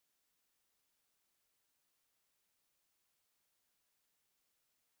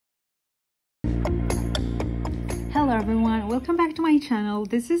Hello everyone, welcome back to my channel.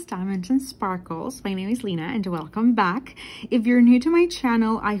 This is Diamonds and Sparkles. My name is Lena and welcome back. If you're new to my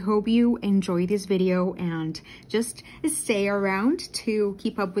channel, I hope you enjoy this video and just stay around to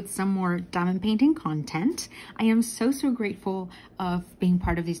keep up with some more diamond painting content. I am so grateful of being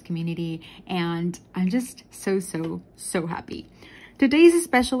part of this community and I'm just so happy. Today is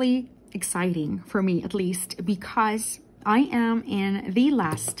especially exciting for me, at least, because I am in the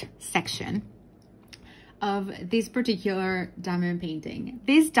last section of this particular diamond painting.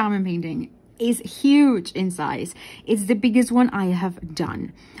 This diamond painting is huge in size. It's the biggest one I have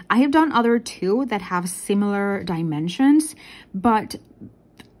done. I have done other two that have similar dimensions, but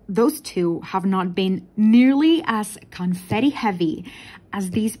those two have not been nearly as confetti heavy as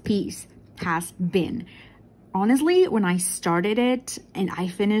this piece has been. Honestly, when I started it and I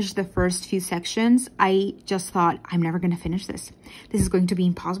finished the first few sections, I just thought, I'm never going to finish this. This is going to be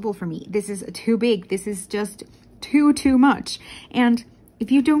impossible for me. This is too big. This is just too much. And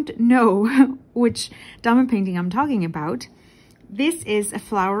if you don't know which diamond painting I'm talking about, this is a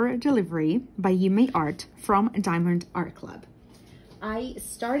Flower Delivery by Yuumei Art from Diamond Art Club. I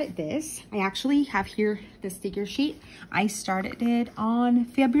started this, I actually have here the sticker sheet. I started it on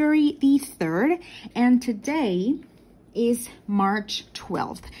February the 3rd and today is March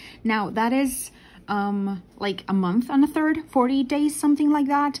 12th. Now that is like a month on the 3rd, 40 days, something like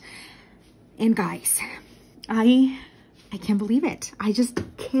that. And guys, I can't believe it. I just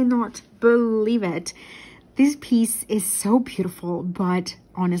cannot believe it. This piece is so beautiful, but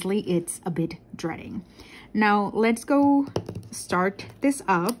honestly, it's a bit dreading. Now let's go start this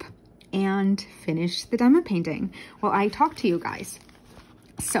up and finish the diamond painting while I talk to you guys.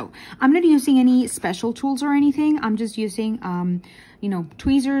 So I'm not using any special tools or anything. I'm just using, you know,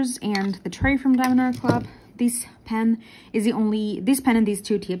 tweezers and the tray from Diamond Art Club. This pen is the only, this pen and these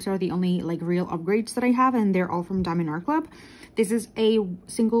two tips are the only like real upgrades that I have, and they're all from Diamond Art Club. This is a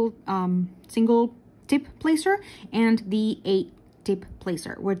single tip placer and the 8-tip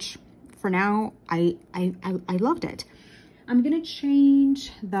placer, which for now, I loved it. I'm gonna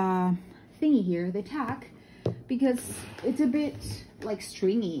change the thingy here, the tack, because it's a bit like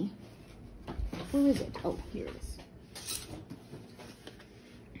stringy. Where is it? Oh, here it is.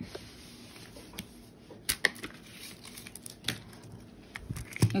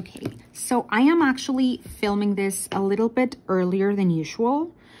 Okay, so I am actually filming this a little bit earlier than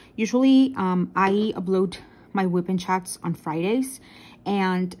usual. Usually, I upload my WIP and chats on Fridays,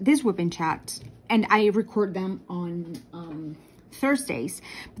 and this WIP and chat, and I record them on Thursdays,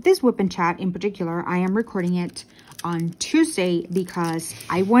 but this WIP and chat in particular, I am recording it on Tuesday because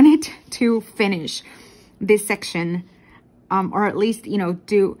I wanted to finish this section, or at least, you know,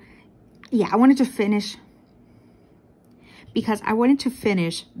 I wanted to finish, because I wanted to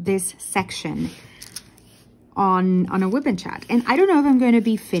finish this section on a WIP and chat. And I don't know if I'm going to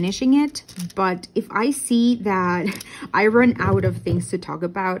be finishing it, but if I see that I run out of things to talk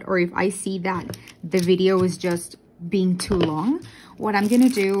about, or if I see that the video is just being too long, what I'm going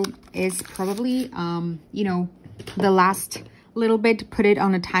to do is probably, you know, the last little bit, put it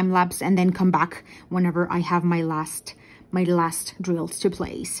on a time lapse and then come back whenever I have my last drills to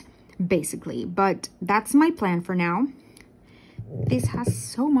place, basically. But that's my plan for now. This has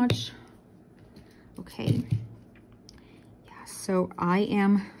so much. Okay. So I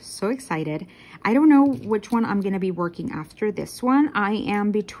am so excited. I don't know which one I'm going to be working after this one. I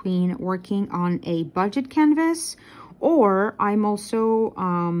am between working on a budget canvas, or I'm also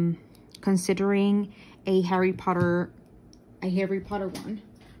considering a Harry Potter one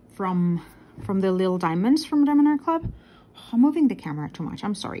from the Little Diamonds from Diamond Art Club. Oh, I'm moving the camera too much.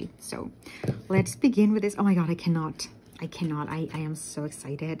 I'm sorry. So let's begin with this. Oh my God, I cannot. I am so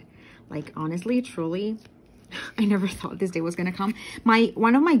excited. Like, honestly, truly, I never thought this day was gonna come.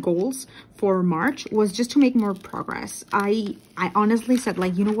 One of my goals for March was just to make more progress. I honestly said,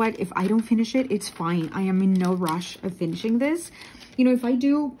 like, you know what, if I don't finish it, it's fine. I am in no rush of finishing this. You know, if I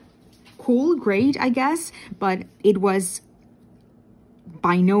do, cool, great, I guess. But it was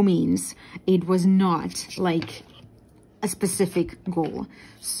by no means, it was not like a specific goal.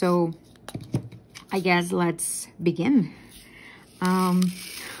 So I guess let's begin.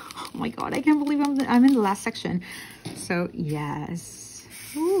 Oh my God, I can't believe I'm in the last section. So yes.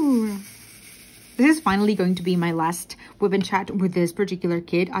 Ooh. This is finally going to be my last WIP and chat with this particular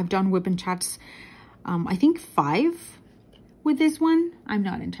kit. I've done WIP and chats, I think 5 with this one. I'm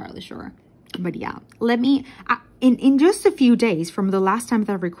not entirely sure. But yeah, let me, in just a few days from the last time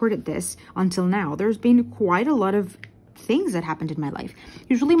that I recorded this until now, there's been quite a lot of things that happened in my life.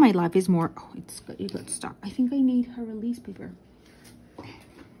 Usually my life is more, oh, it got stuck. I think I need a release paper.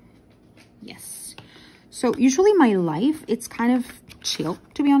 Yes. So usually my life, it's kind of chill,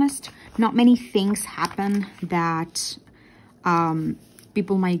 to be honest. Not many things happen that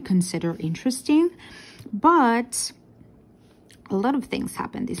people might consider interesting, but a lot of things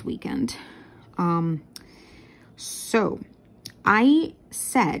happened this weekend. So I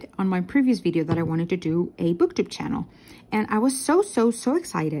said on my previous video that I wanted to do a booktube channel, and I was so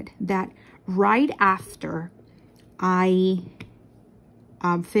excited that right after I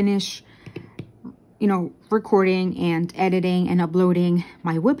finish, you know, recording and editing and uploading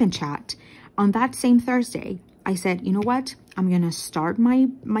my WIP and CHAT, on that same Thursday, I said, you know what? I'm going to start my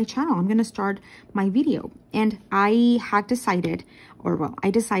channel. I'm going to start my video. And I had decided, or well,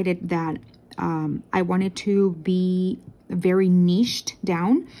 I decided that I wanted to be very niched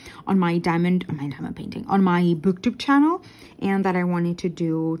down on my diamond painting, on my booktube channel, and that I wanted to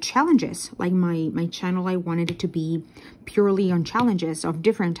do challenges. Like my channel, I wanted it to be purely on challenges, of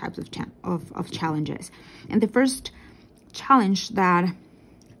different types of challenges. And the first challenge that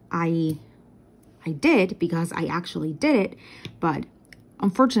I did, because I actually did it, but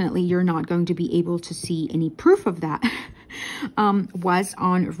unfortunately you're not going to be able to see any proof of that, was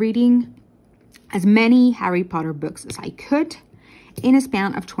on reading as many Harry Potter books as I could in a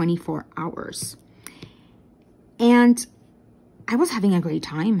span of 24 hours. And I was having a great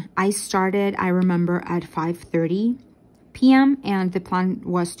time. I started, I remember, at 5:30 p.m. and the plan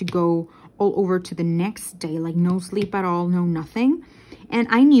was to go all over to the next day, like no sleep at all, no nothing. And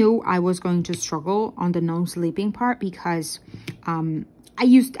I knew I was going to struggle on the no sleeping part because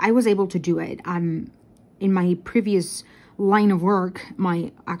I was able to do it. In my previous line of work,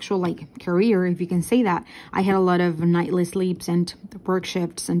 my actual like career, if you can say that, I had a lot of nightly sleeps and work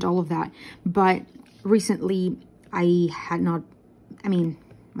shifts and all of that. But recently I had not, I mean,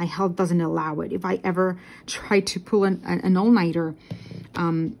 my health doesn't allow it. If I ever try to pull an all-nighter,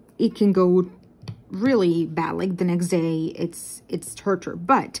 it can go really bad. Like the next day, it's torture.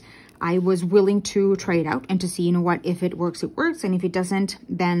 But I was willing to try it out and to see, you know what, if it works, it works. And if it doesn't,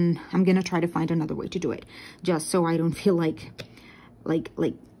 then I'm going to try to find another way to do it, just so I don't feel like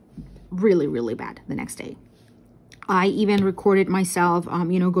really bad the next day. I even recorded myself,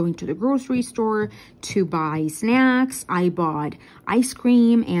 you know, going to the grocery store to buy snacks. I bought ice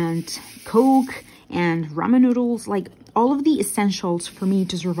cream and Coke and ramen noodles, like all of the essentials for me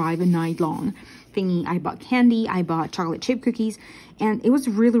to survive a night long thingy. I bought candy, I bought chocolate chip cookies, and it was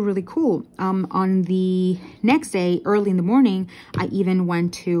really cool. On the next day, early in the morning, I even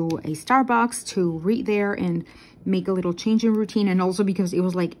went to a Starbucks to read there and make a little change in routine. And also because it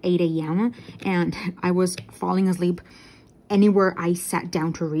was like 8 a.m. and I was falling asleep anywhere I sat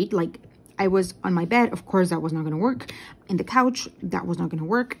down to read. Like I was on my bed, of course that was not going to work. In the couch, that was not going to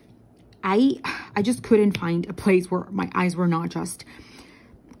work. I just couldn't find a place where my eyes were not just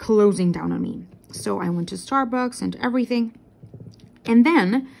closing down on me. So I went to Starbucks and everything. And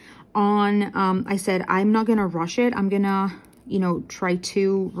then on, I said, I'm not going to rush it. I'm going to, you know, try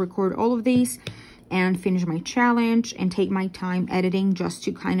to record all of these and finish my challenge and take my time editing, just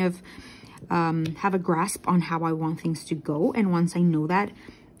to kind of have a grasp on how I want things to go. And once I know that,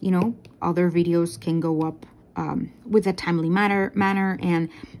 you know, other videos can go up with a timely manner, and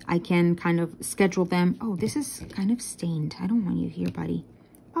I can kind of schedule them. Oh, this is kind of stained. I don't want you here, buddy.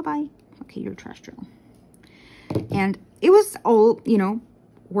 Bye-bye. Okay, you're trash drill. And it was all, you know,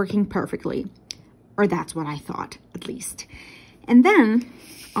 working perfectly. Or that's what I thought, at least. And then,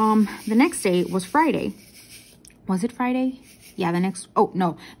 the next day was Friday. Was it Friday? Yeah, the next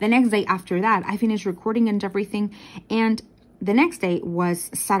day after that, I finished recording and everything. And the next day was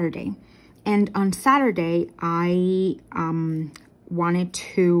Saturday. And on Saturday, I wanted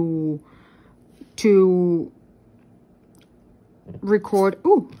to record,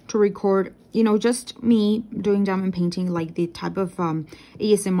 you know, just me doing diamond painting, like the type of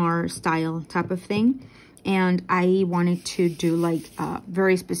ASMR style type of thing. And I wanted to do like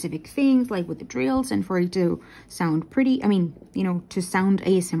very specific things, like with the drills, and for it to sound pretty, I mean, you know, to sound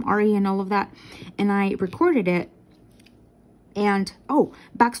ASMR-y and all of that. And I recorded it. And oh,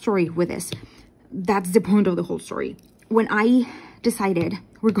 backstory with this, that's the point of the whole story. When I decided,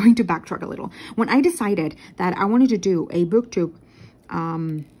 we're going to backtrack a little. When I decided that I wanted to do a booktube,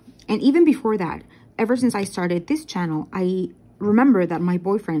 and even before that, ever since I started this channel, I remember that my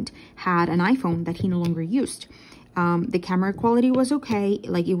boyfriend had an iPhone that he no longer used. The camera quality was okay,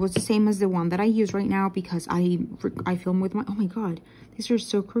 like it was the same as the one that I use right now, because I film with my, oh my god, these are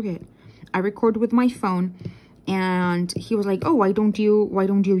so crooked. I record with my phone, and he was like, oh, why don't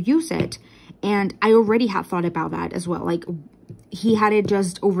you use it? And I already had thought about that as well. Like, he had it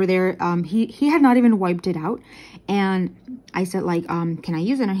just over there. He had not even wiped it out. And I said like, can I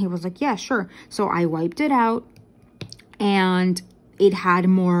use it? And he was like, yeah, sure. So I wiped it out, and it had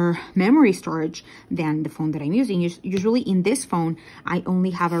more memory storage than the phone that I'm using. Usually in this phone, I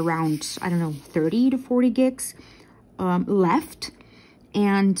only have around, I don't know, 30 to 40 gigs left.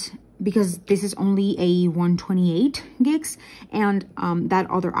 And because this is only a 128 gigs, and that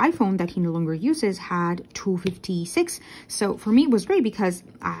other iPhone that he no longer uses had 256. So for me, it was great because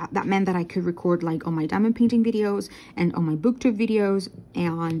that meant that I could record like on my diamond painting videos and on my booktube videos,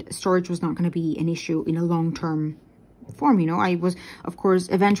 and storage was not going to be an issue in a long-term form. You know, I was of course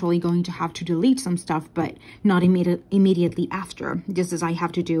eventually going to have to delete some stuff, but not immediately after, just as I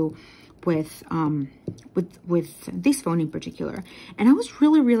have to do with this phone in particular. And I was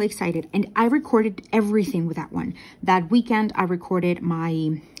really excited, and I recorded everything with that one. That weekend I recorded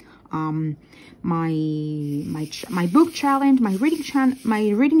my my book challenge, my reading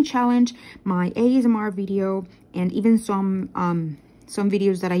challenge, my ASMR video, and even some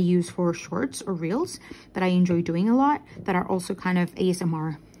videos that I use for shorts or reels that I enjoy doing a lot, that are also kind of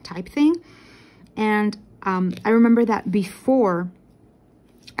ASMR type thing. And I remember that before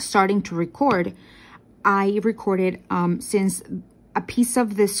starting to record, I recorded, since a piece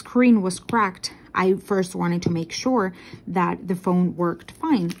of the screen was cracked, I first wanted to make sure that the phone worked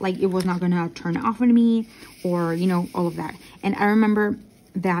fine, like it was not gonna turn off on me, or, you know, all of that. And I remember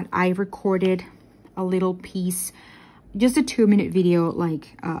that I recorded a little piece, just a 2-minute video,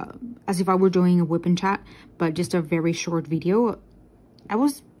 like as if I were doing a WIP and CHAT, but just a very short video. It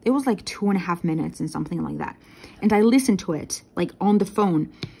was like 2.5 minutes and something like that. And I listened to it like on the phone,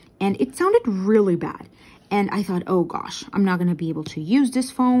 and it sounded really bad. And I thought, oh gosh, I'm not gonna be able to use this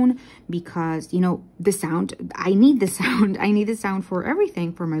phone because, you know, the sound, I need the sound. I need the sound for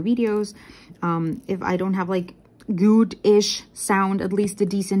everything, for my videos. If I don't have like good-ish sound, at least a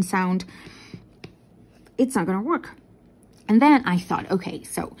decent sound, it's not gonna work. And then I thought, okay,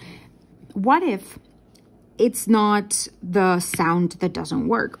 so what if it's not the sound that doesn't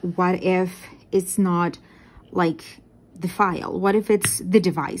work? What if it's not like the file? What if it's the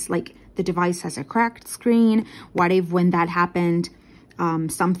device? Like the device has a cracked screen. What if when that happened,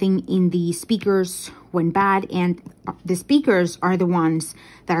 something in the speakers went bad, and the speakers are the ones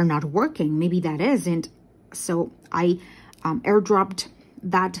that are not working? Maybe that isn't. So I airdropped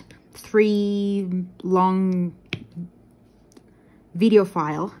that 3 long video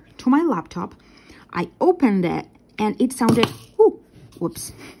file to my laptop. I opened it, and it sounded,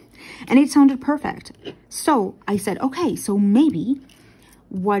 whoops, and it sounded perfect. So I said, okay, so maybe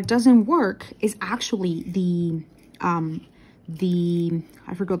what doesn't work is actually the I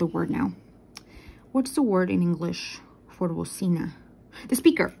forgot the word now. What's the word in English for bocina? The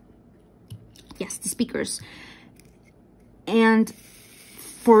speaker. Yes, the speakers. And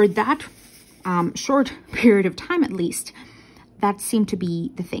for that short period of time, at least, that seemed to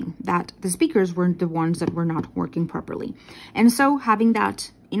be the thing, that the speakers weren't the ones that were not working properly. And so having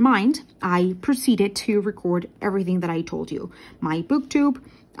that in mind, I proceeded to record everything that I told you. My booktube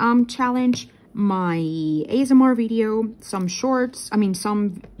challenge, my ASMR video, some short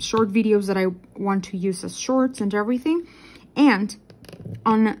videos that I want to use as shorts and everything. And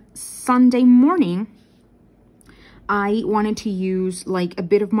on Sunday morning, I wanted to use like a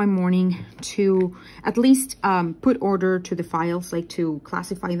bit of my morning to at least put order to the files, like to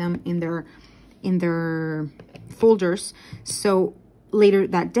classify them in their folders, so later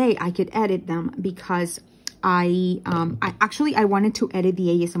that day I could edit them, because I wanted to edit the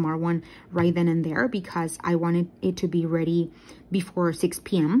ASMR one right then and there, because I wanted it to be ready before 6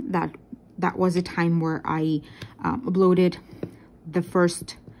 p.m. That was a time where I uploaded the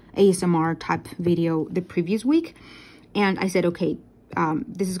first ASMR type video the previous week. And I said, okay,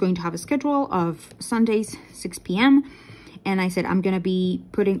 this is going to have a schedule of Sundays, 6 p.m. And I said, I'm going to be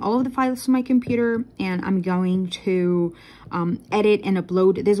putting all of the files to my computer, and I'm going to edit and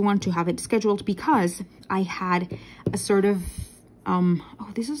upload this one to have it scheduled, because I had a sort of,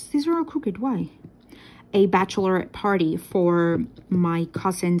 these are all crooked, why? A bachelorette party for my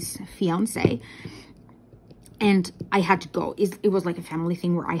cousin's fiance. And I had to go. It was like a family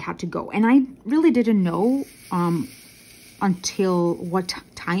thing where I had to go. And I really didn't know until what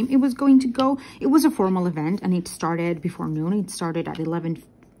time it was going to go. It was a formal event, and it started before noon. It started at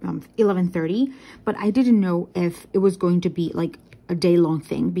 11:30. But I didn't know if it was going to be like a day-long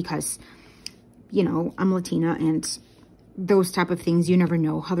thing, because, you know, I'm Latina, and those type of things, you never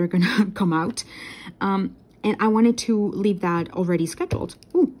know how they're going to come out. And I wanted to leave that already scheduled.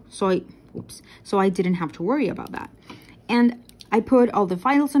 So I didn't have to worry about that. And I put all the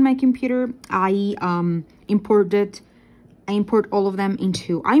files on my computer. I imported I import all of them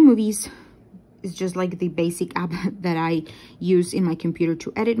into iMovies. It's just like the basic app that I use in my computer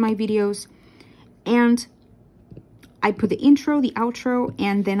to edit my videos. And I put the intro, the outro,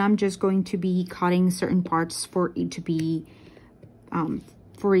 and then I'm just going to be cutting certain parts for it to be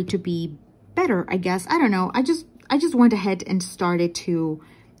better, I guess. I don't know. I just went ahead and started to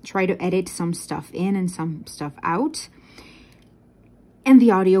try to edit some stuff in and some stuff out. And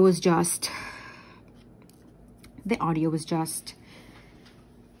the audio was just,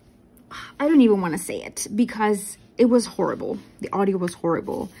 I don't even want to say it because it was horrible. The audio was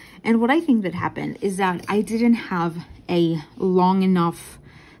horrible. And what I think that happened is that I didn't have a long enough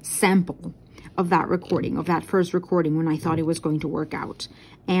sample of that recording, of that first recording when I thought it was going to work out.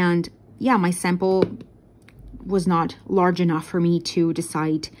 And yeah, my sample was not large enough for me to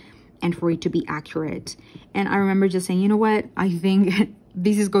decide and for it to be accurate. And I remember just saying, you know what, I think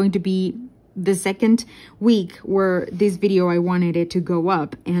this is going to be the second week where this video, I wanted it to go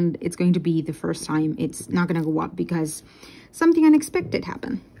up, and it's going to be the first time it's not going to go up because something unexpected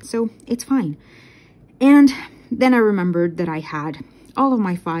happened. So it's fine. And then I remembered that I had all of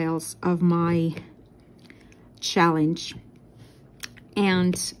my files of my challenge,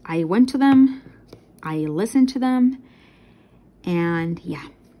 and I went to them, I listened to them, and yeah,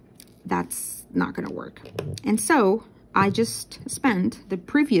 that's not gonna work. And so I just spent the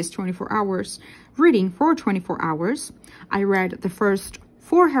previous 24 hours reading for 24 hours. I read the first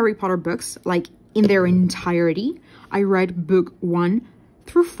 4 Harry Potter books, like in their entirety. I read book 1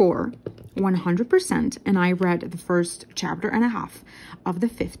 through 4, 100%, and I read the first chapter and a half of the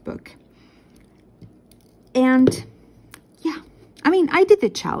 5th book. And yeah, I mean, I did the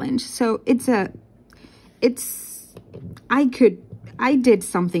challenge, so I did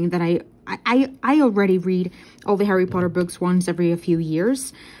something that I already read all the Harry Potter books once every few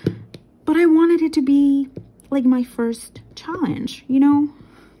years, but I wanted it to be like my first challenge, you know?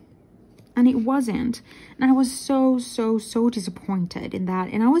 And it wasn't. And I was so disappointed in that.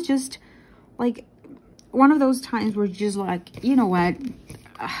 And I was just like, one of those times where just like, you know what?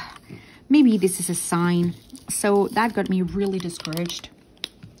 Maybe this is a sign. So that got me really discouraged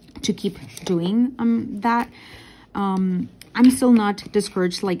to keep doing that. I'm still not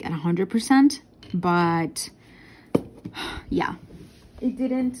discouraged like at 100%, but yeah, it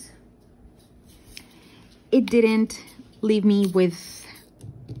didn't leave me with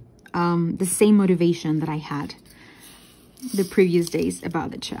the same motivation that I had the previous days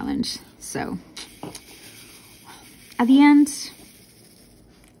about the challenge. So at the end,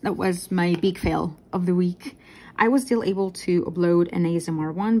 that was my big fail of the week. I was still able to upload an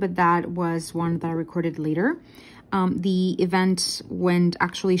ASMR one, but that was one that I recorded later. The event went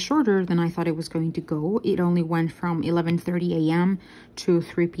actually shorter than I thought it was going to go. It only went from 11:30 a.m. to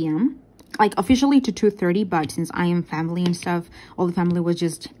 3 p.m. Like officially to 2:30, but since I am family and stuff, all the family was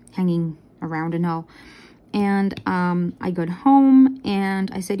just hanging around and all. And I got home and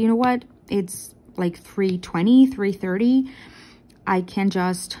I said, you know what? It's like 3:20, 3:30. I can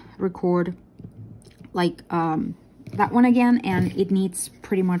just record like that one again, and it needs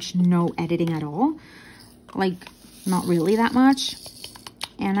pretty much no editing at all. Like not really that much.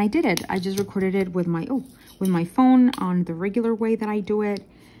 And I did it. I just recorded it with my phone on the regular way that I do it.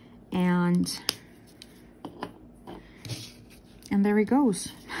 And there it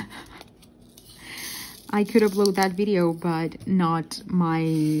goes. I could upload that video, but not my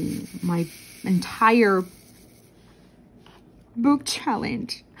entire book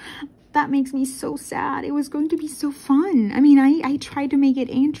challenge. That makes me so sad. It was going to be so fun. I mean, I tried to make it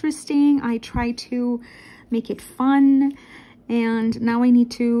interesting. I tried to make it fun. And now I need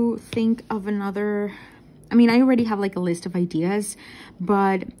to think of another. I mean, I already have like a list of ideas,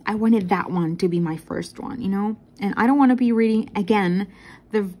 but I wanted that one to be my first one, you know? And I don't want to be reading again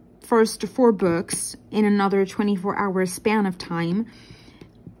the first 4 books in another 24-hour span of time,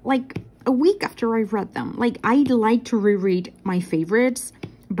 like a week after I read them. Like, I like to reread my favorites,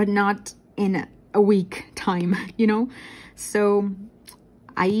 but not in a week time, you know? So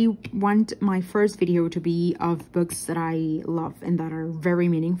I want my first video to be of books that I love and that are very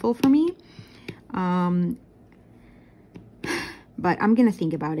meaningful for me. But I'm gonna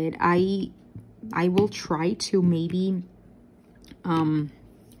think about it. I will try to maybe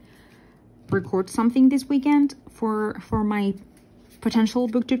record something this weekend for my potential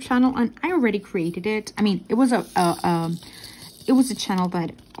booktube channel, and I already created it. I mean, it was a channel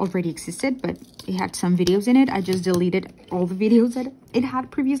that already existed, but it had some videos in it. I just deleted all the videos that it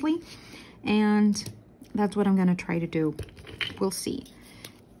had previously, and that's what I'm gonna try to do. We'll see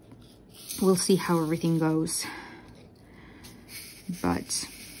how everything goes. But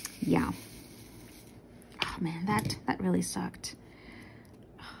yeah, man, that really sucked.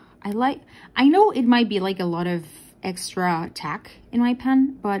 I know it might be like a lot of extra tack in my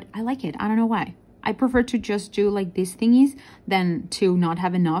pen, but I like it. I don't know why. I prefer to just do like these thingies than to not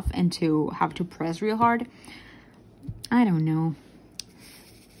have enough and to have to press real hard. I don't know.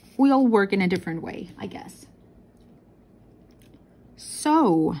 We all work in a different way, I guess.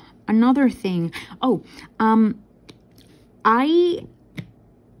 So another thing. Oh, I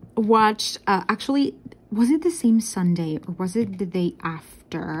watched, actually, was it the same Sunday or was it the day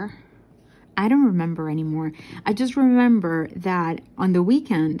after? I don't remember anymore. I just remember that on the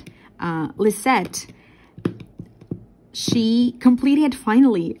weekend, Lisette, she completed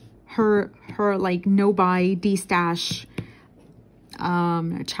finally her like no buy de-stash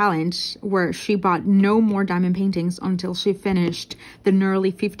challenge, where she bought no more diamond paintings until she finished the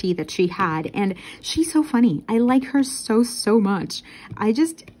nearly 50 that she had. And she's so funny. I like her so much. I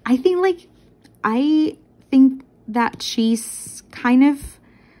think that she's kind of,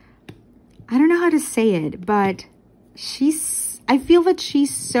 I don't know how to say it, but I feel that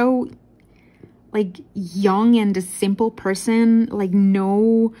she's so like young and a simple person, like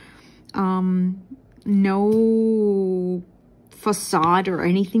no facade or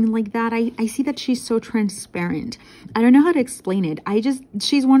anything like that. I see that she's so transparent. I don't know how to explain it.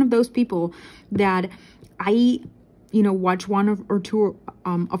 She's one of those people that I, watch one or two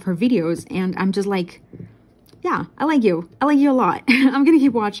of her videos and I'm just like, yeah, I like you. I like you a lot. I'm gonna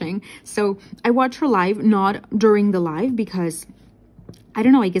keep watching. So I watched her live, not during the live because I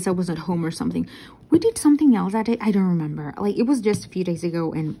don't know, I guess I was at home or something. We did something else that day. I don't remember. Like, it was just a few days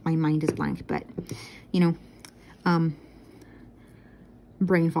ago and my mind is blank, but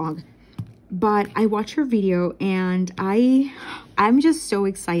brain fog. But I watched her video and I'm just so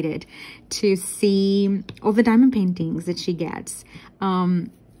excited to see all the diamond paintings that she gets. I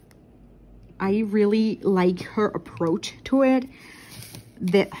really like her approach to it.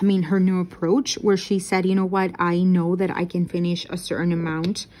 Her new approach where she said, you know what, I know that I can finish a certain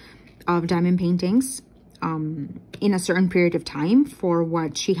amount of diamond paintings in a certain period of time for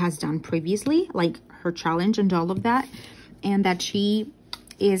what she has done previously, like her challenge and all of that, and that she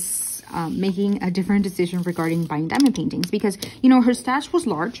is making a different decision regarding buying diamond paintings because, her stash was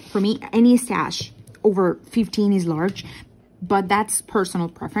large. For me, any stash over 15 is large, but that's personal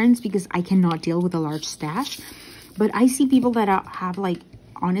preference because I cannot deal with a large stash. But I see people that have like,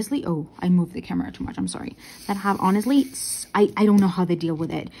 honestly, oh, I moved the camera too much, I'm sorry, that have honestly, I don't know how they deal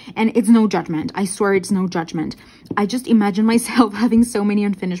with it. And it's no judgment, I swear it's no judgment. I just imagine myself having so many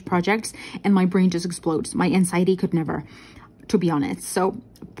unfinished projects and my brain just explodes. My anxiety could never, to be honest. So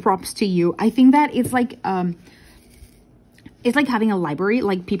props to you. I think that it's like having a library,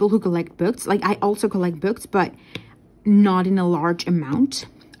 like people who collect books. Like I also collect books, but not in a large amount.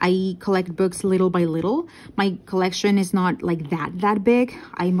 I collect books little by little. My collection is not like that big.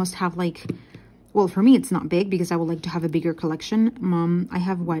 I must have like, well, for me, it's not big because I would like to have a bigger collection. I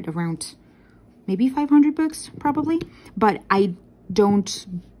have what, around maybe 500 books probably, but I don't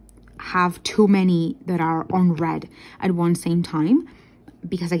have too many that are unread at one same time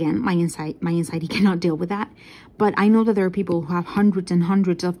because again, my anxiety cannot deal with that. But I know that there are people who have hundreds and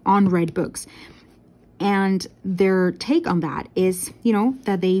hundreds of unread books. And their take on that is,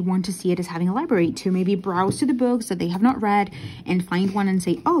 that they want to see it as having a library to maybe browse to the books that they have not read and find one and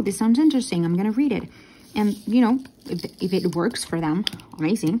say, oh, this sounds interesting, I'm going to read it. And, if it works for them,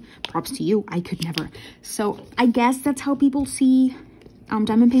 amazing. Props to you. I could never. So I guess that's how people see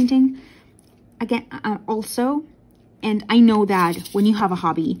diamond painting. Again, also, and I know that when you have a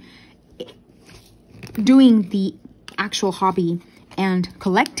hobby, doing the actual hobby and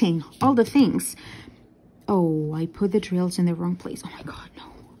collecting all the things. Oh, I put the drills in the wrong place. Oh my God, no.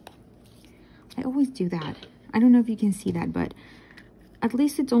 I always do that. I don't know if you can see that, but at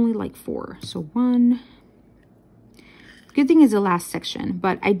least it's only like 4. So 1. Good thing is the last section,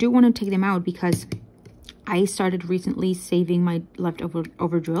 but I do want to take them out because I started recently saving my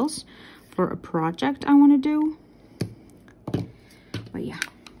leftover drills for a project I want to do. But yeah,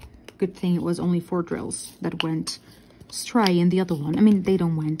 good thing it was only 4 drills that went stray and the other one, they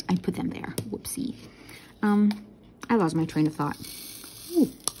don't went. I put them there. Whoopsie. I lost my train of thought.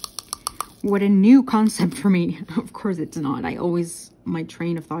 Ooh, what a new concept for me. Of course it's not. My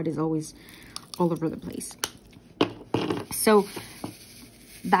train of thought is always all over the place. So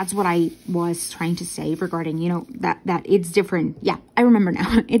that's what I was trying to say regarding, that it's different. Yeah, I remember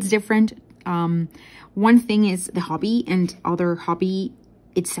now. It's different. One thing is the hobby, and other hobby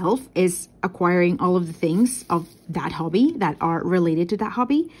itself is acquiring all of the things of that hobby that are related to that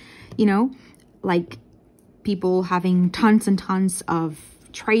hobby, like people having tons and tons of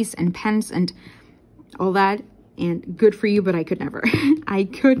trays and pens and all that, and good for you, but I could never. I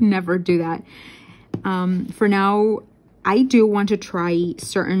could never do that. For now, I do want to try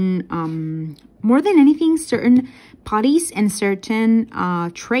certain, more than anything, certain putties and certain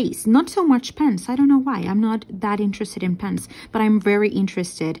trays. Not so much pens. I don't know why. I'm not that interested in pens, but I'm very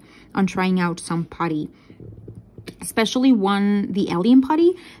interested on trying out some putty. Especially the alien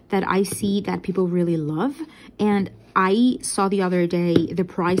putty that I see that people really love. And I saw the other day the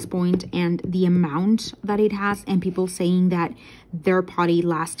price point and the amount that it has, and people saying that their putty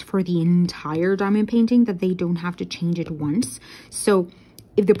lasts for the entire diamond painting, that they don't have to change it once. So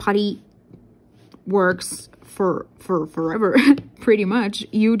if the putty works for forever, pretty much,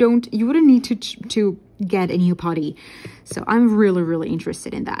 you wouldn't need to get a new putty. So I'm really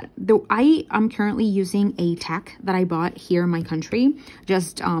interested in that. Though I'm currently using a tack that I bought here in my country,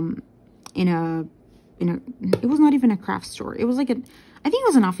 just in a it was not even a craft store. It was like I think it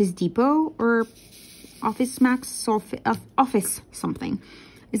was an Office Depot or Office Max, Office something.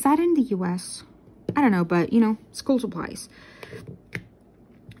 Is that in the US? I don't know, but you know, school supplies.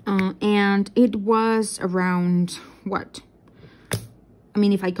 And it was around what? I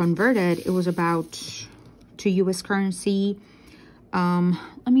mean, if I converted, it was about, to US currency.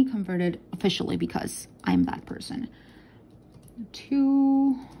 Let me convert it officially because I'm that person.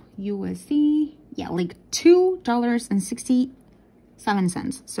 To USD, yeah, like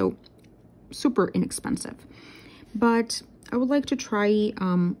 $2.67. So super inexpensive. But I would like to try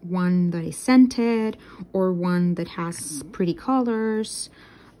one that is scented, or one that has pretty colors,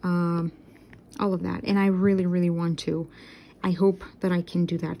 all of that. And I really want to. I hope that I can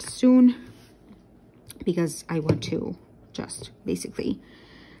do that soon, because I want to just basically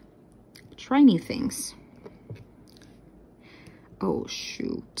try new things. Oh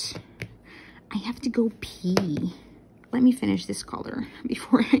shoot, I have to go pee. Let me finish this color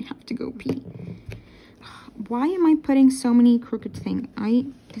before I have to go pee. Why am I putting so many crooked things?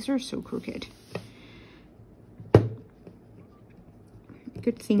 These are so crooked.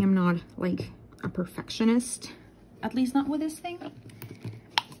 Good thing I'm not like a perfectionist. At least not with this thing.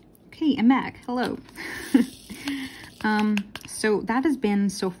 Okay, I'm back. Hello. So that has been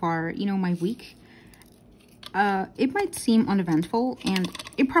so far, you know, my week. It might seem uneventful, and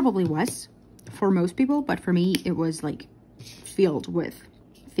it probably was for most people, but for me, it was like filled with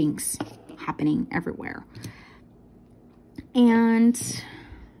things happening everywhere. And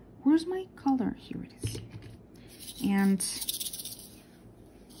where's my color? Here it is. And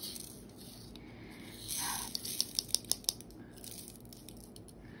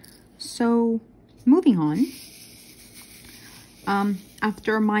so moving on,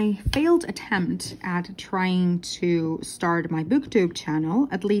 after my failed attempt at trying to start my booktube channel,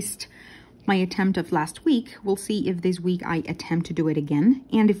 at least my attempt of last week, we'll see if this week I attempt to do it again,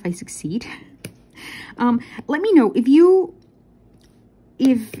 and if I succeed. Let me know if you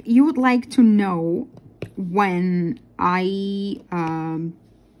would like to know when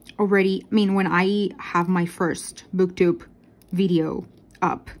when I have my first booktube video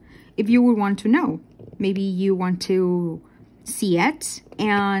up. If you would want to know, maybe you want to see it.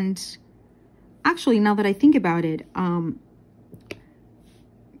 And actually, now that I think about it,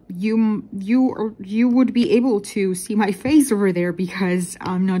 you would be able to see my face over there, because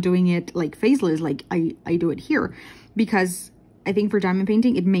I'm not doing it like faceless like I do it here, because I think for diamond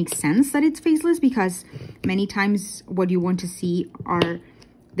painting it makes sense that it's faceless, because many times what you want to see are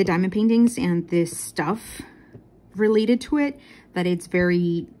the diamond paintings and this stuff related to it, that it's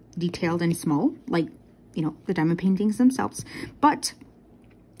very detailed and small, like, you know, the diamond paintings themselves. But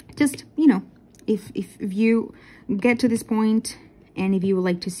just, you know, if you get to this point and if you would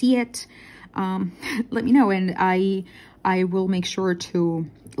like to see it, let me know, and I will make sure to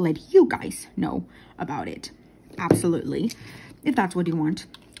let you guys know about it. Absolutely, if that's what you want,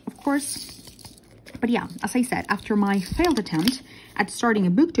 of course. But yeah, as I said, after my failed attempt at starting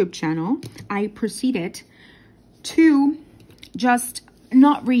a booktube channel, I proceeded to just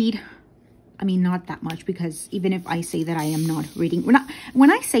not read. I mean, not that much, because even if I say that I am not reading,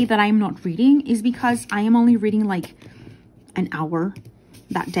 when I say that I am not reading, is because I am only reading like an hour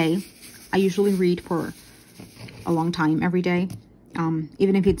that day. I usually read for a long time every day,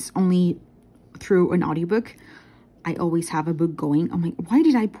 even if it's only through an audiobook. I always have a book going. I'm like, why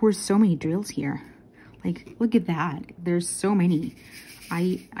did I pour so many drills here? Like, look at that. There's so many.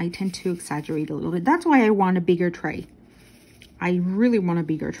 I tend to exaggerate a little bit. That's why I want a bigger tray. I really want a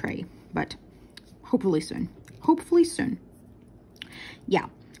bigger tray, but hopefully soon. Hopefully soon. Yeah,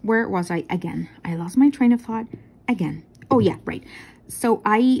 where was I again? I lost my train of thought again. Oh yeah, right. So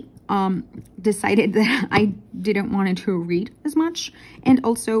I decided that I didn't want to read as much, and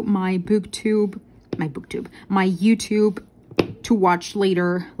also my booktube my YouTube to watch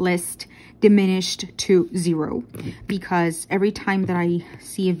later list diminished to 0, because every time that I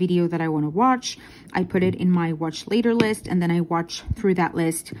see a video that I want to watch, I put it in my watch later list, and then I watch through that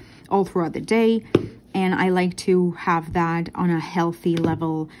list all throughout the day. And I like to have that on a healthy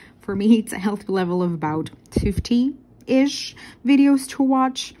level. For me, it's a healthy level of about 50-ish videos to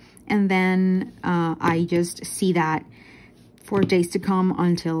watch. And then I just see that for days to come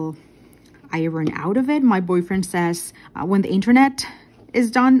until I run out of it. My boyfriend says when the internet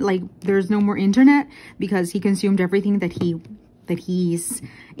is done, like there's no more internet, because he consumed everything that he's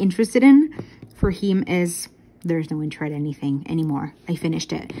interested in. For him is there's no internet anything anymore. I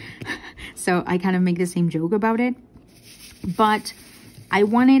finished it. So I kind of make the same joke about it. But I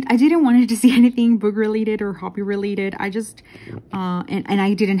didn't want to see anything book related or hobby related. I just and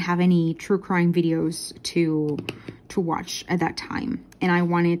I didn't have any true crime videos to watch at that time. And I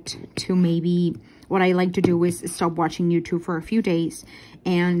wanted to, maybe what I like to do is stop watching YouTube for a few days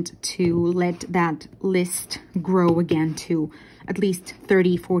and to let that list grow again to at least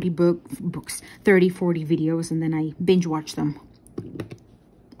 30, 40 books, 30, 40 videos, and then I binge watch them,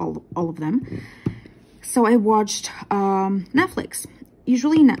 all of them. So I watched Netflix.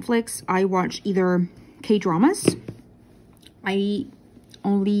 Usually Netflix, I watch either K-dramas. The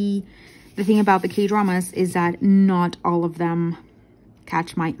thing about the K-dramas is that not all of them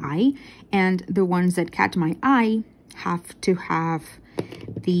catch my eye, and the ones that catch my eye have to have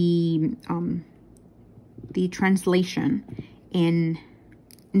the translation in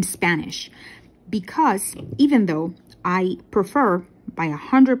Spanish, because even though I prefer by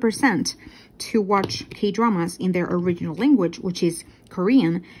 100% to watch K-dramas in their original language, which is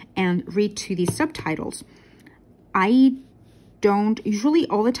Korean, and read to the subtitles, I don't usually,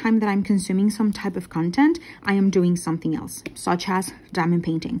 all the time that I'm consuming some type of content, I am doing something else, such as diamond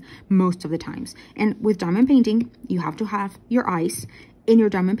painting most of the times. And with diamond painting, you have to have your eyes in your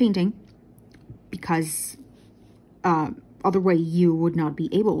diamond painting, because other way you would not be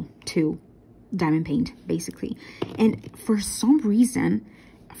able to diamond paint, basically. And for some reason,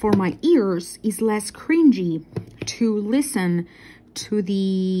 for my ears, it's less cringy to listen to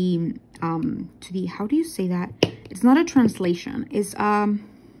the how do you say that? It's not a translation. It's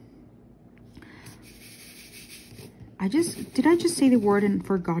did I just say the word and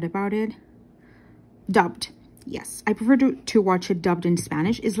forgot about it? Dubbed. Yes, I prefer to watch it dubbed in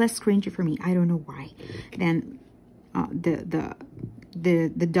Spanish. It's less cringy for me. I don't know why than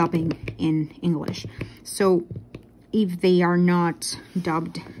the dubbing in English. So if they are not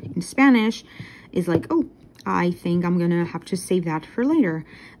dubbed in Spanish, it's like, oh, I think I'm gonna have to save that for later.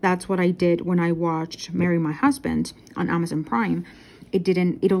 That's what I did when I watched Marry My Husband on Amazon Prime.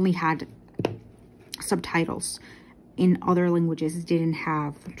 It only had subtitles in other languages. It didn't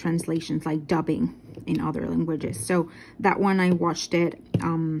have translations, like dubbing in other languages. So that one, I watched it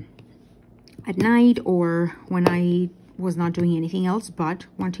at night, or when I was not doing anything else but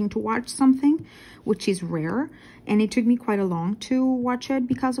wanting to watch something, which is rare. And it took me quite a long to watch it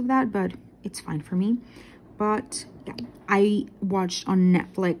because of that, but it's fine for me. But yeah, I watched on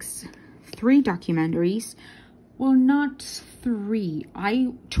Netflix 3 documentaries. Well, not 3,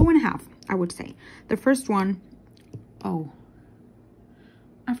 2.5, I would say. The first one, oh,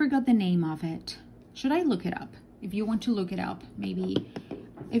 I forgot the name of it. Should I look it up? If you want to look it up, maybe,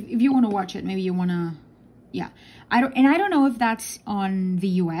 if you want to watch it, maybe you want to, yeah. I don't know if that's on the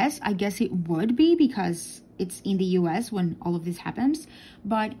US. I guess it would be, because it's in the US when all of this happens.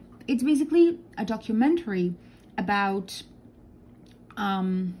 But it's basically a documentary about,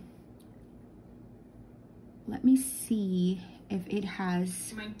 let me see if it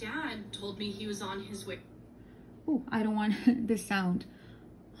has... My dad told me he was on his way. Oh, I don't want the sound.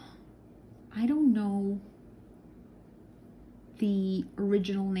 I don't know the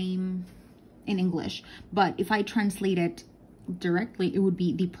original name in English, but if I translate it directly, it would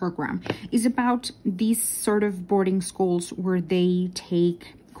be The Program. It's about these sort of boarding schools where they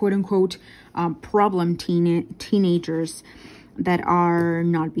take quote-unquote problem teenagers that are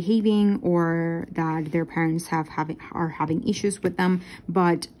not behaving, or that their parents are having issues with them,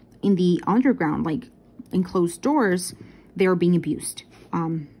 but in the underground, like in closed doors, they're being abused,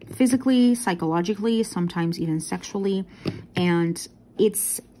 physically, psychologically, sometimes even sexually. And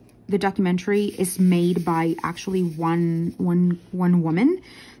the documentary is made by actually one woman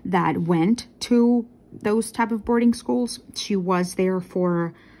that went to those type of boarding schools. She was there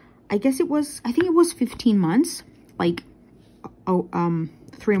for, I think it was 15 months, like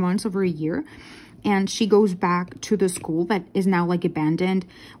 3 months over a year. And she goes back to the school that is now like abandoned,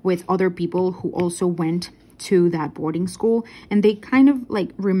 with other people who also went to that boarding school, and they kind of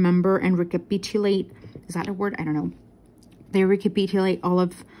like remember and recapitulate, is that a word? I don't know. They recapitulate all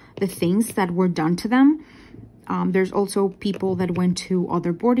of the things that were done to them. There's also people that went to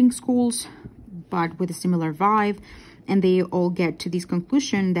other boarding schools, but with a similar vibe, and they all get to this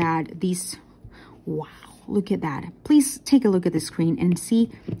conclusion that these, wow, look at that. Please take a look at the screen and see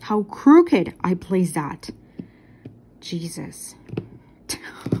how crooked I placed that. Jesus.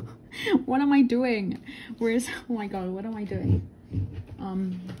 What am I doing? Where's, oh my God, what am I doing?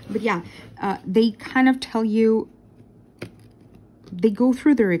 But yeah, they kind of tell you, they go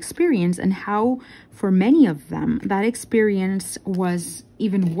through their experience and how for many of them that experience was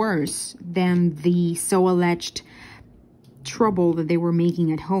even worse than the so alleged trouble that they were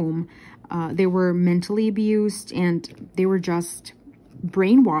making at home. They were mentally abused and they were just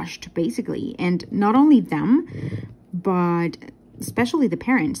brainwashed, basically. And not only them, but especially the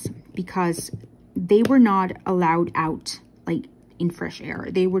parents, because they were not allowed out, like, in fresh air.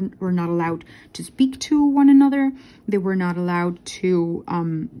 They were not allowed to speak to one another. They were not allowed to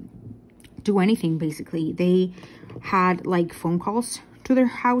do anything, basically. They had like phone calls to their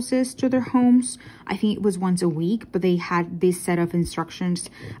houses, to their homes. I think it was once a week, but they had this set of instructions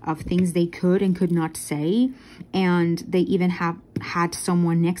of things they could and could not say. And they even had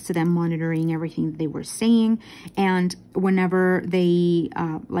someone next to them monitoring everything that they were saying. And whenever they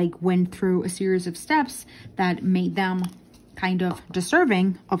like went through a series of steps that made them kind of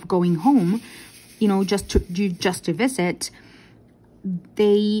deserving of going home, you know, just to visit,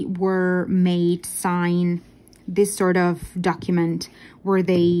 they were made sign this sort of document where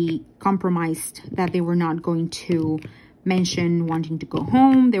they compromised that they were not going to mention wanting to go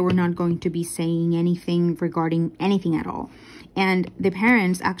home. They were not going to be saying anything regarding anything at all. And the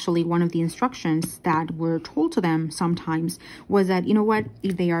parents, actually, one of the instructions that were told to them sometimes was that, you know what,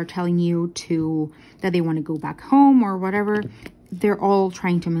 if they are telling you that they want to go back home or whatever, they're all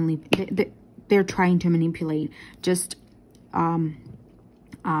trying to manipulate. They're trying to manipulate. Just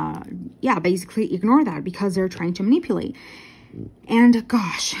yeah, basically ignore that, because they're trying to manipulate. And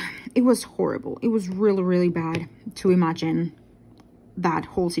gosh, it was horrible. It was really, really bad to imagine that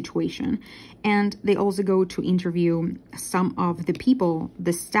whole situation. And they also go to interview some of the people,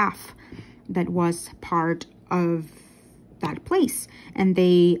 the staff that was part of that place, and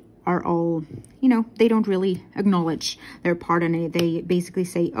they are all, you know, they don't really acknowledge their part in it. They basically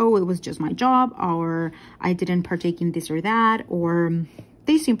say, oh, it was just my job, or I didn't partake in this or that, or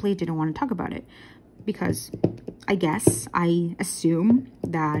they simply didn't want to talk about it, because I assume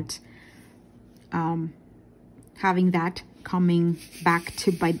that having that coming back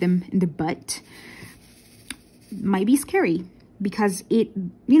to bite them in the butt might be scary, because it,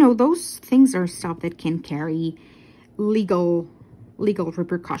 you know, those things are stuff that can carry legal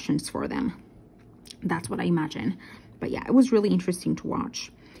repercussions for them. That's what I imagine. But yeah, it was really interesting to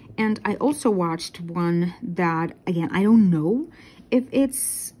watch. And I also watched one that, again, I don't know if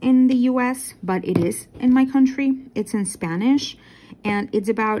it's in the US, but it is in my country. It's in Spanish, and it's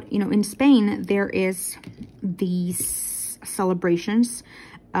about, you know, in Spain, there is these celebrations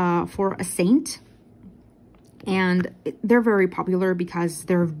for a saint, and they're very popular because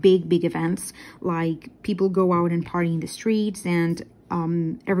they're big events. Like, people go out and party in the streets, and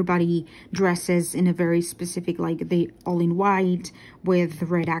everybody dresses in a very specific, like, they all in white with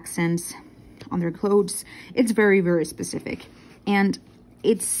red accents on their clothes. It's very specific. And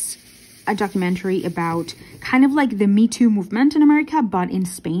it's a documentary about kind of like the Me Too movement in America, but in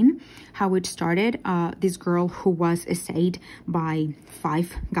Spain, how it started. This girl who was essayed by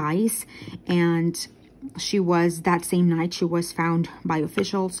 5 guys, and she was, that same night, she was found by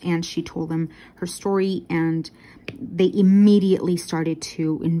officials, and she told them her story, and they immediately started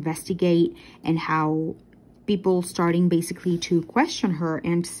to investigate, and how people starting basically to question her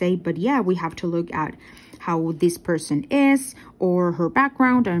and say, but yeah, we have to look at how this person is, or her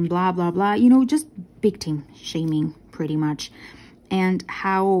background, and blah blah blah, you know, just victim shaming pretty much. And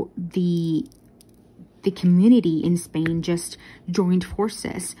how the community in Spain just joined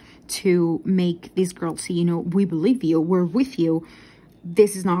forces to make this girl see, you know, we believe you, we're with you,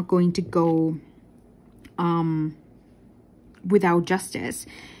 this is not going to go without justice,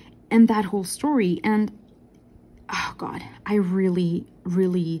 and that whole story. And oh God, it really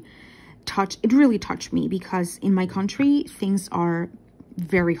touched me, because in my country things are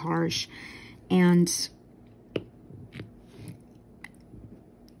very harsh, and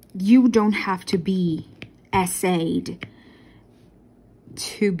you don't have to be essayed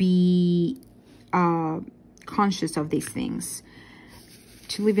to be conscious of these things,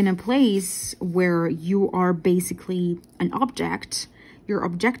 to live in a place where you are basically an object. you're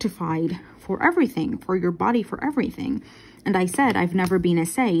objectified for everything, for your body, for everything. And I said, I've never been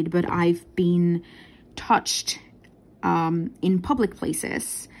essayed, but I've been touched in public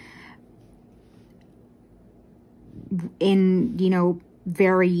places in, you know,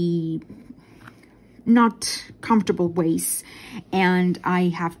 very not comfortable ways. And I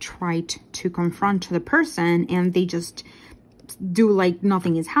have tried to confront the person and they just do like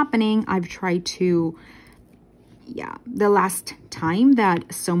nothing is happening. I've tried to, yeah, the last time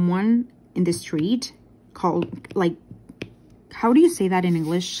that someone in the street called, like, how do you say that in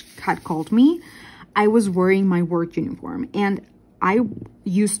English? Cat called me. I was wearing my work uniform and I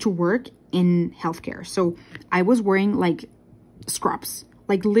used to work in healthcare. So I was wearing like scrubs,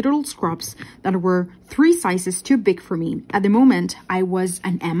 like literal scrubs that were 3 sizes too big for me. At the moment, I was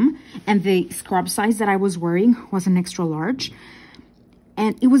an M and the scrub size that I was wearing was an extra large.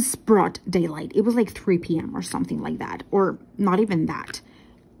 And it was broad daylight. It was like 3 p.m. or something like that, or not even that.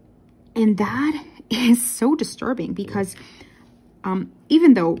 And that is so disturbing because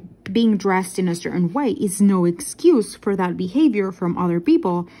even though being dressed in a certain way is no excuse for that behavior from other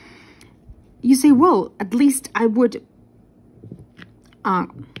people, you say, well, at least I would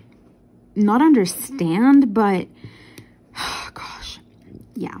not understand, but gosh,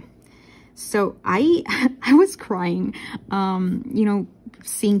 yeah. So I was crying, you know,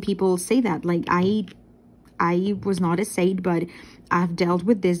 seeing people say that, like, I was not essayed, but I've dealt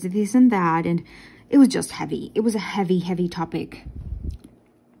with this and that, and it was just heavy. It was a heavy topic.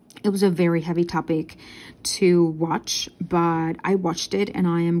 It was a very heavy topic to watch, but I watched it and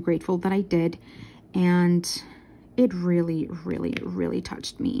I am grateful that I did. And it really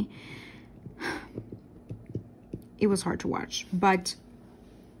touched me. It was hard to watch, but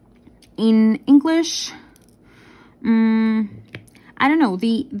in English, I don't know,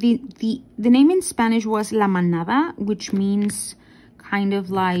 the name in Spanish was La Manada, which means kind of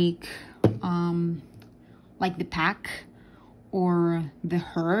like the pack or the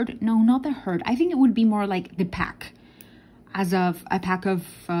herd. No, not the herd. I think it would be more like the pack, as of a pack of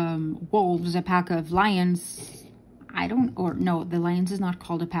wolves, a pack of lions. No, the lions is not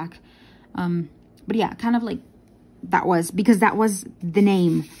called a pack. But yeah, kind of like that was, because that was the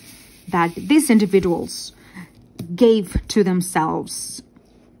name that these individuals gave to themselves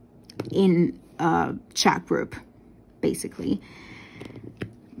in a chat group, basically.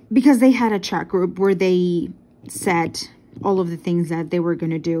 Because they had a chat group where they said all of the things that they were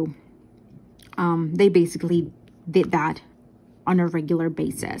going to do. They basically did that on a regular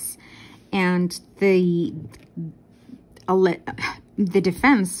basis. And the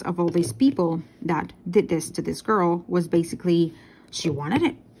defense of all these people that did this to this girl was basically, she wanted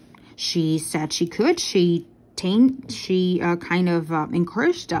it. She said she could. She kind of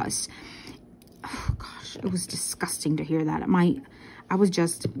encouraged us. Oh gosh, it was disgusting to hear that. I was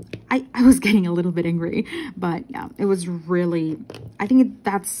getting a little bit angry, but yeah, it was really, I think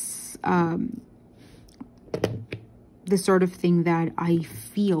that's the sort of thing that I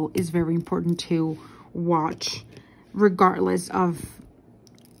feel is very important to watch, regardless of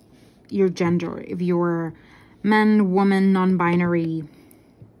your gender, if you're man, woman, non-binary,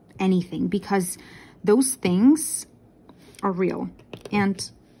 anything, because those things are real.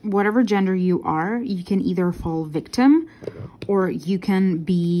 And whatever gender you are, you can either fall victim or you can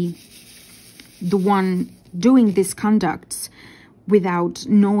be the one doing these conducts without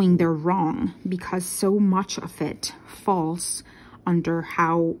knowing they're wrong, because so much of it falls under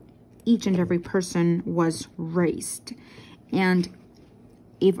how each and every person was raised. And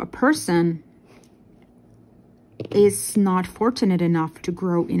if a person is not fortunate enough to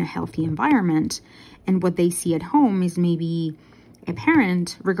grow in a healthy environment, and what they see at home is maybe a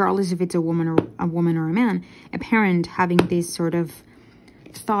parent, regardless if it's a woman or a man, a parent having these sort of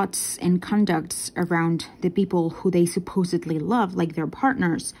thoughts and conducts around the people who they supposedly love, like their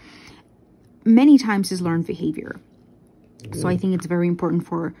partners, many times is learned behavior. So I think it's very important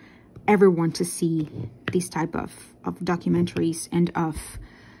for everyone to see these type of documentaries and of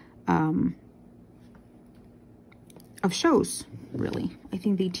shows, really. I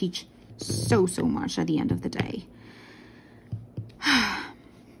think they teach so much at the end of the day.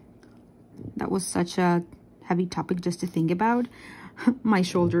 That was such a heavy topic just to think about. My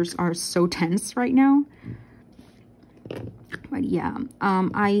shoulders are so tense right now. But yeah,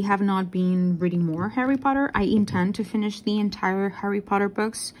 I have not been reading more Harry Potter. I intend to finish the entire Harry Potter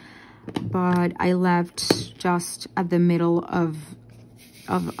books, but I left just at the middle of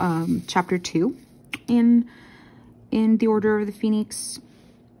chapter 2 in the Order of the Phoenix.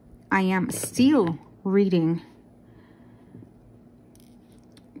 I am still reading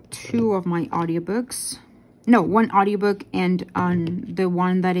 2 of my audiobooks. no, one audiobook and on the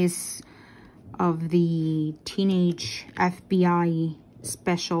one that is of the teenage FBI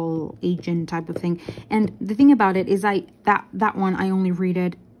special agent type of thing. And the thing about it is that one I only read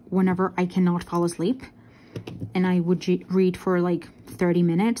it whenever I cannot fall asleep, and I would read for like 30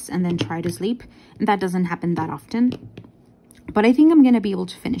 minutes and then try to sleep, and that doesn't happen that often. But I think I'm gonna be able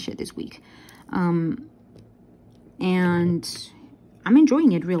to finish it this week, and I'm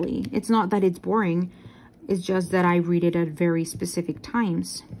enjoying it. Really, it's not that it's boring, it's just that I read it at very specific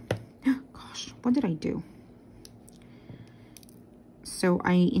times. Gosh, what did I do? So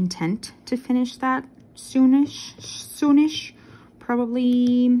I intend to finish that soonish,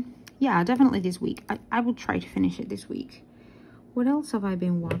 probably, yeah, definitely this week. I will try to finish it this week. What else have I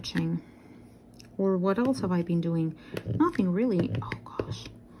been watching? Or what else have I been doing? Nothing really. Oh gosh.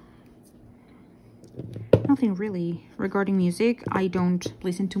 Nothing really. Regarding music, I don't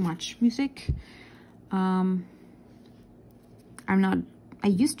listen to much music. I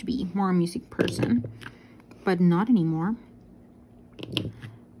used to be more a music person, but not anymore.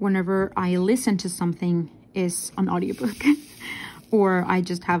 Whenever I listen to something is an audiobook or I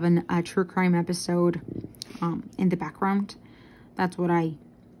just have a true crime episode in the background. That's what I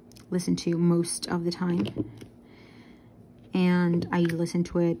listen to most of the time. And I listen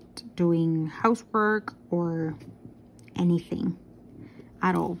to it doing housework or anything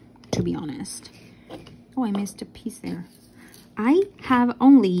at all, to be honest. Oh, I missed a piece there. I have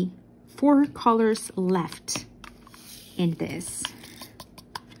only 4 colors left in this.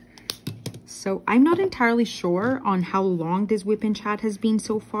 So I'm not entirely sure on how long this WIP and CHAT has been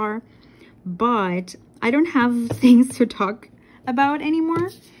so far, but I don't have things to talk about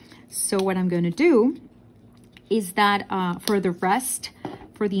anymore. So what I'm going to do is that for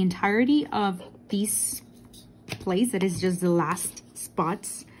the entirety of these plays, that is just the last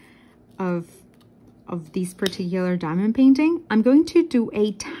spots of this particular diamond painting, I'm going to do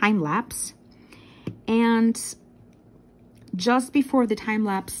a time lapse. And just before the time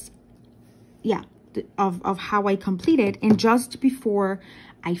lapse, yeah, of how I complete it, and just before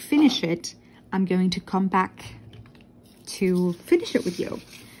I finish it, I'm going to come back to finish it with you.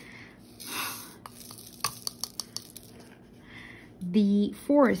 The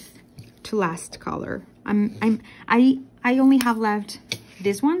 4th to last color, I only have left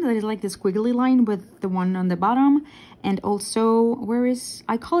this one that is like the squiggly line with the one on the bottom, and also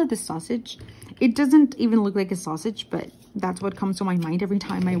I call it the sausage. It doesn't even look like a sausage, but that's what comes to my mind every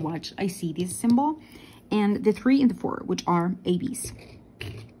time I see this symbol. And the 3 and the 4, which are ABs.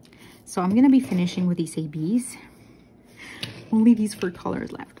 So I'm gonna be finishing with these ABs. Only these 4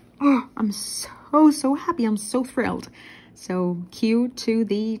 colors left. Oh, I'm so happy. I'm so thrilled. So cue to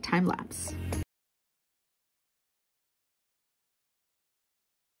the time lapse.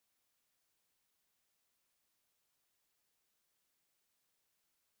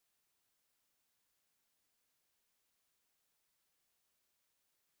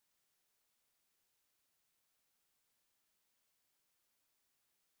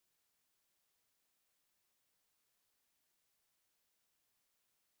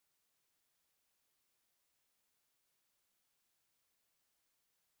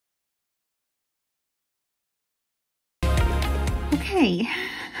 Okay,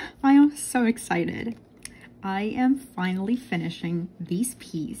 I am so excited. I am finally finishing this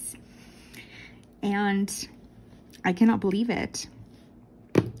piece and I cannot believe it.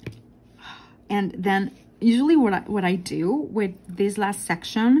 And then usually what I do with this last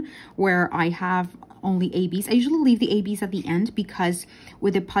section where I have only ABs, I usually leave the ABs at the end, because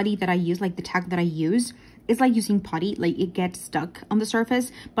with the putty that I use, like the tack that I use, it's like using putty, like it gets stuck on the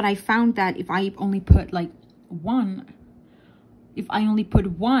surface. But I found that if I only put like one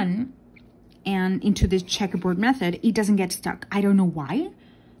and into this checkerboard method, it doesn't get stuck. I don't know why,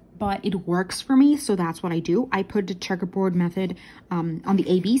 but it works for me. So that's what I do. I put the checkerboard method on the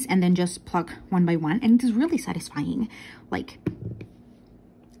ABs and then just pluck one by one. And it is really satisfying. Like,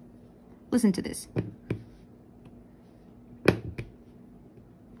 listen to this.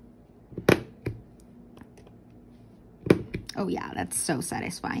 Oh yeah, that's so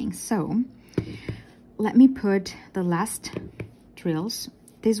satisfying. So let me put the last drills.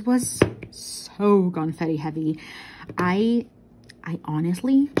 This was so confetti heavy. I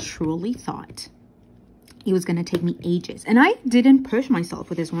honestly truly thought it was gonna take me ages, and I didn't push myself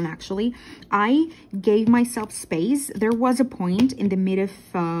with this one. Actually, I gave myself space. There was a point in the mid of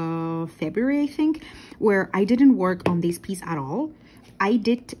February, I think, where I didn't work on this piece at all. I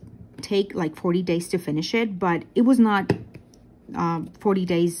did take like 40 days to finish it, but it was not 40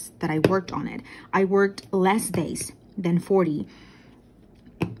 days that I worked on it. I worked less days than 40.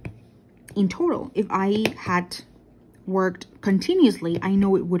 in total, if I had worked continuously, I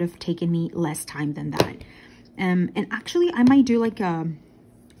know it would have taken me less time than that. And actually I might do like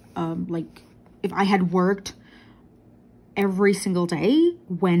like if I had worked every single day,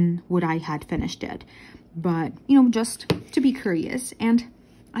 when would I had finished it? But you know, just to be curious. And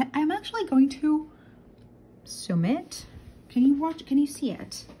I'm actually going to zoom it. Can you watch? Can you see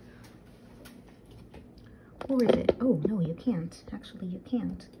it? Or is it? Oh no, you can't. Actually, you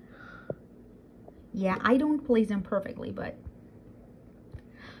can't. Yeah, I don't place them perfectly, but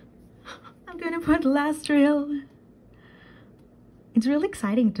I'm gonna put last drill. It's really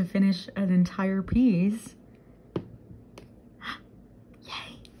exciting to finish an entire piece.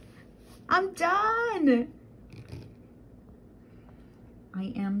 Yay! I'm done!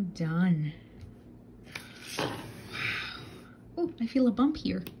 I am done. Oh, I feel a bump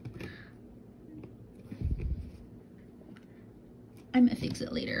here. I'm gonna fix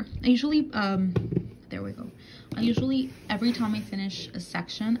it later. I usually, there we go. I usually, every time I finish a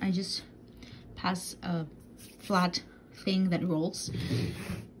section, I just pass a flat thing that rolls.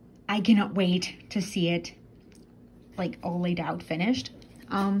 I cannot wait to see it like all laid out, finished.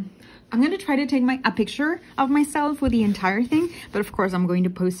 I'm gonna try to take a picture of myself with the entire thing, but of course I'm going to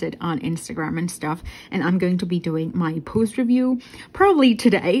post it on Instagram and stuff, and I'm going to be doing my post review probably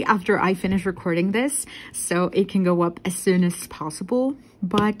today after I finish recording this, so it can go up as soon as possible.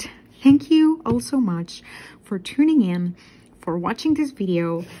 But thank you all so much for tuning in, for watching this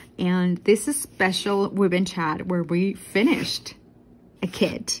video, and this is special WIP and CHAT where we finished a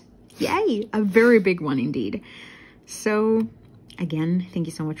kit. Yay! A very big one indeed. So again, thank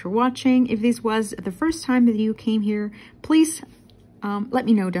you so much for watching. If this was the first time that you came here, please let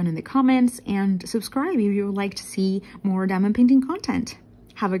me know down in the comments, and subscribe if you would like to see more diamond painting content.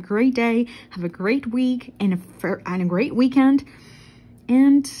 Have a great day, have a great week, and a great weekend,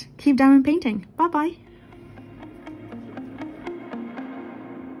 and keep diamond painting. Bye-bye.